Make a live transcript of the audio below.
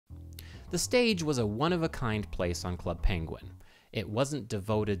The stage was a one-of-a-kind place on Club Penguin. It wasn't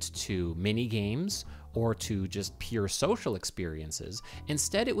devoted to mini-games or to just pure social experiences.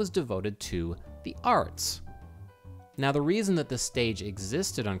 Instead, it was devoted to the arts. Now, the reason that the stage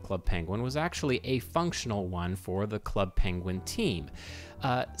existed on Club Penguin was actually a functional one for the Club Penguin team.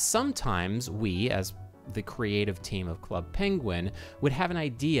 Sometimes we, as the creative team of Club Penguin, would have an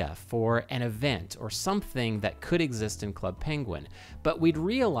idea for an event or something that could exist in Club Penguin, but we'd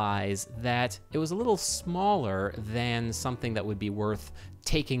realize that it was a little smaller than something that would be worth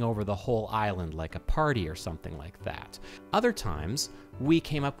taking over the whole island, like a party or something like that. Other times, we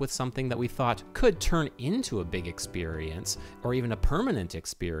came up with something that we thought could turn into a big experience or even a permanent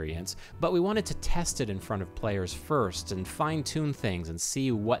experience, but we wanted to test it in front of players first and fine-tune things and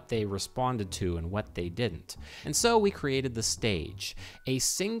see what they responded to and what they didn't. And so we created the stage, a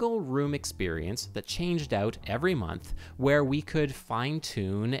single room experience that changed out every month where we could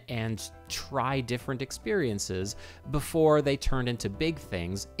fine-tune and try different experiences before they turned into big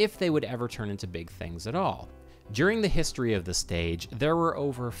things, if they would ever turn into big things at all. During the history of the stage, there were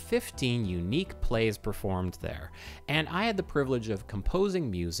over 15 unique plays performed there, and I had the privilege of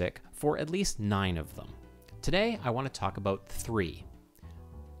composing music for at least 9 of them. Today, I want to talk about 3.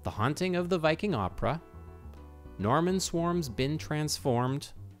 The Haunting of the Viking Opera, Norman Swarm's Been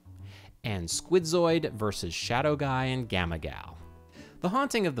Transformed, and Squidzoid vs. Shadow Guy and Gamma Gal. The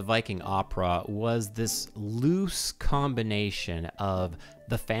Haunting of the Viking Opera was this loose combination of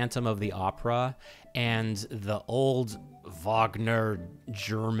the Phantom of the Opera and the old Wagner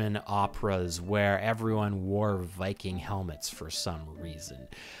German operas where everyone wore Viking helmets for some reason.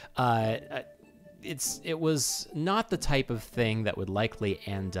 It was not the type of thing that would likely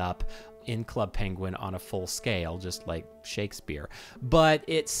end up in Club Penguin on a full scale, just like Shakespeare, but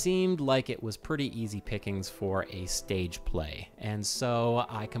it seemed like it was pretty easy pickings for a stage play, and so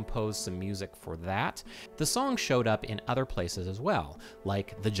I composed some music for that. The song showed up in other places as well,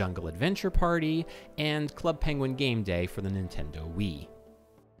 like the Jungle Adventure Party and Club Penguin Game Day for the Nintendo Wii.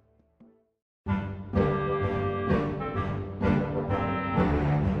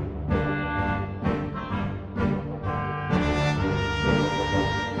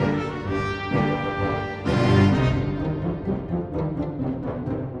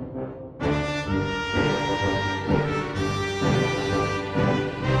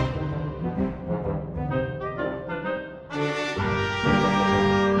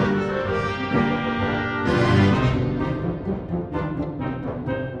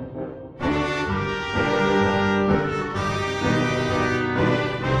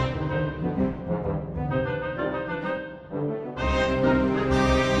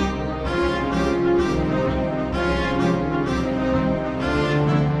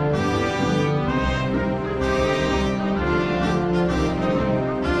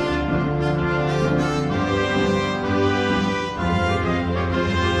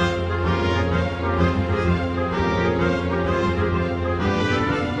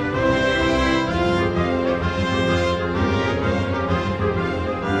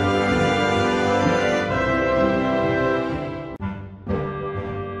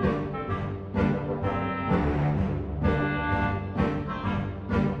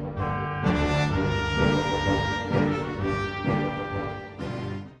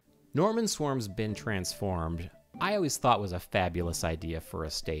 Norman Swarm's Been Transformed, I always thought was a fabulous idea for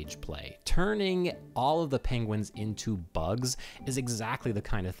a stage play. Turning all of the penguins into bugs is exactly the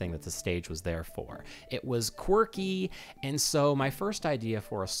kind of thing that the stage was there for. It was quirky, and so my first idea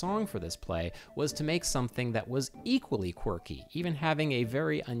for a song for this play was to make something that was equally quirky, even having a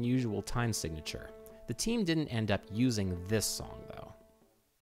very unusual time signature. The team didn't end up using this song, though.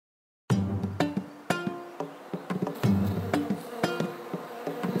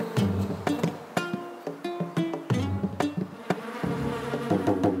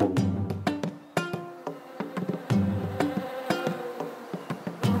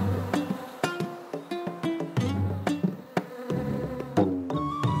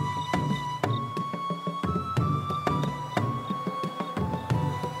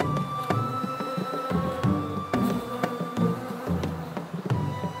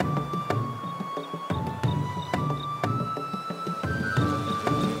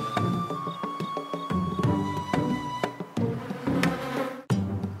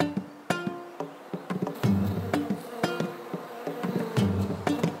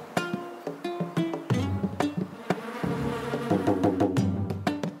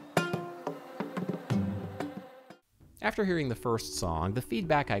 After hearing the first song, the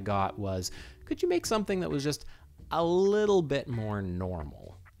feedback I got was, could you make something that was just a little bit more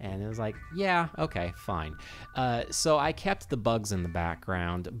normal? And it was like, yeah, okay, fine. So I kept the bugs in the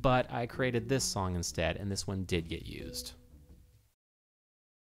background, but I created this song instead, and this one did get used.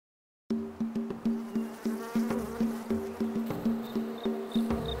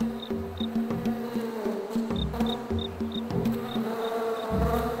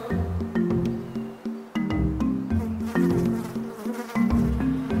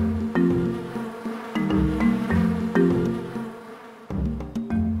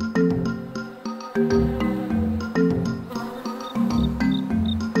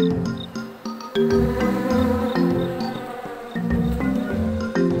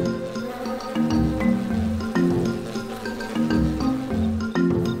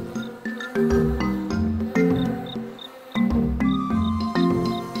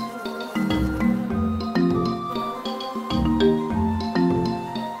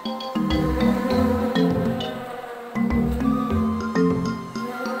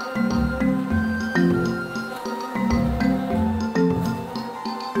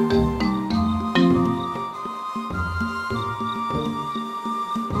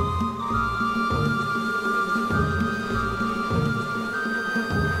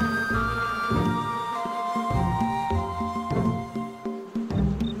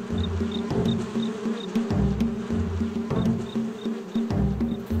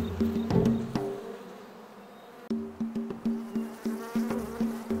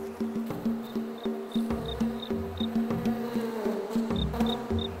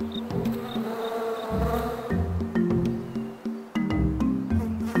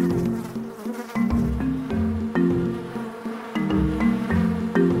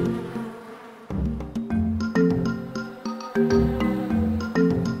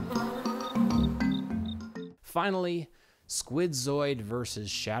 Finally, Squidzoid versus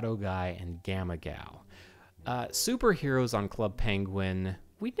Shadow Guy and Gamma Gal. Superheroes on Club Penguin,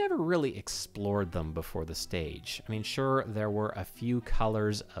 we'd never really explored them before the stage. I mean, sure, there were a few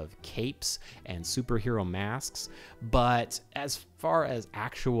colors of capes and superhero masks, but as far as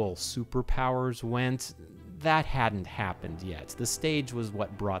actual superpowers went, that hadn't happened yet. The stage was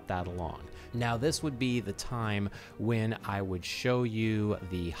what brought that along. Now, this would be the time when I would show you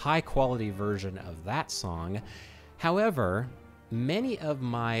the high-quality version of that song. However, many of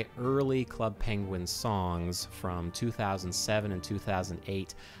my early Club Penguin songs from 2007 and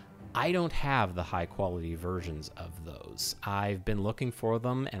 2008, I don't have the high-quality versions of those. I've been looking for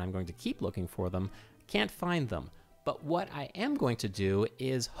them, and I'm going to keep looking for them. Can't find them. But what I am going to do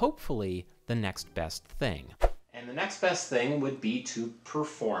is hopefully the next best thing. And the next best thing would be to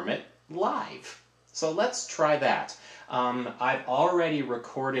perform it live. So let's try that. I've already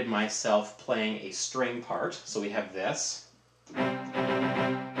recorded myself playing a string part, so we have this. And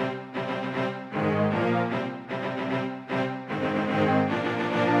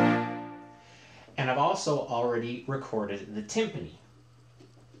I've also already recorded the timpani.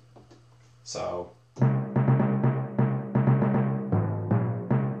 So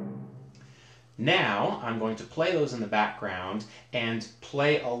now I'm going to play those in the background and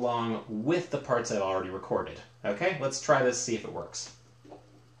play along with the parts I've already recorded. Okay, let's try this, see if it works.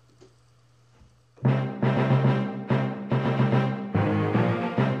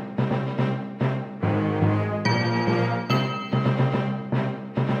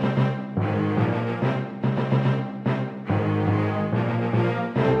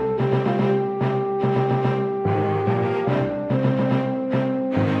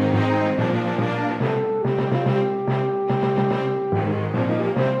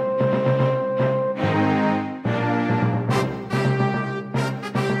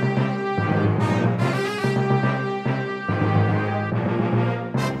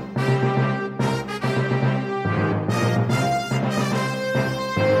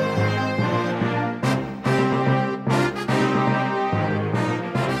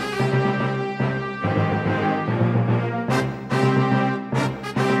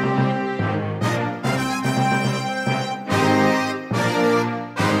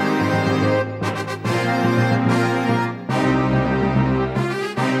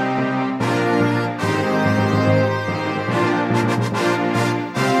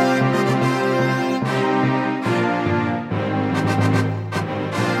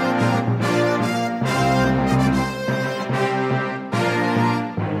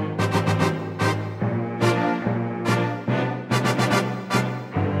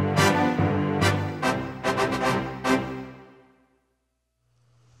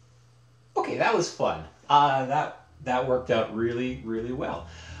 That was fun. That worked out really, really well.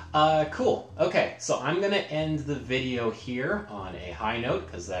 Cool. Okay, so I'm going to end the video here on a high note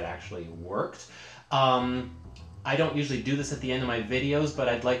because that actually worked. I don't usually do this at the end of my videos, but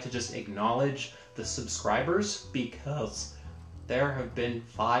I'd like to just acknowledge the subscribers because there have been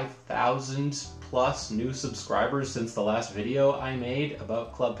 5,000 plus new subscribers since the last video I made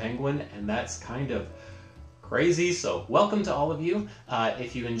about Club Penguin, and that's kind of crazy. So welcome to all of you.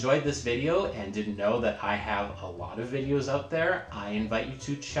 If you enjoyed this video and didn't know that I have a lot of videos out there, I invite you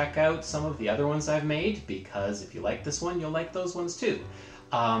to check out some of the other ones I've made, because if you like this one, you'll like those ones too.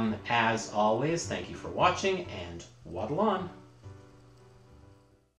 As always, thank you for watching, and waddle on.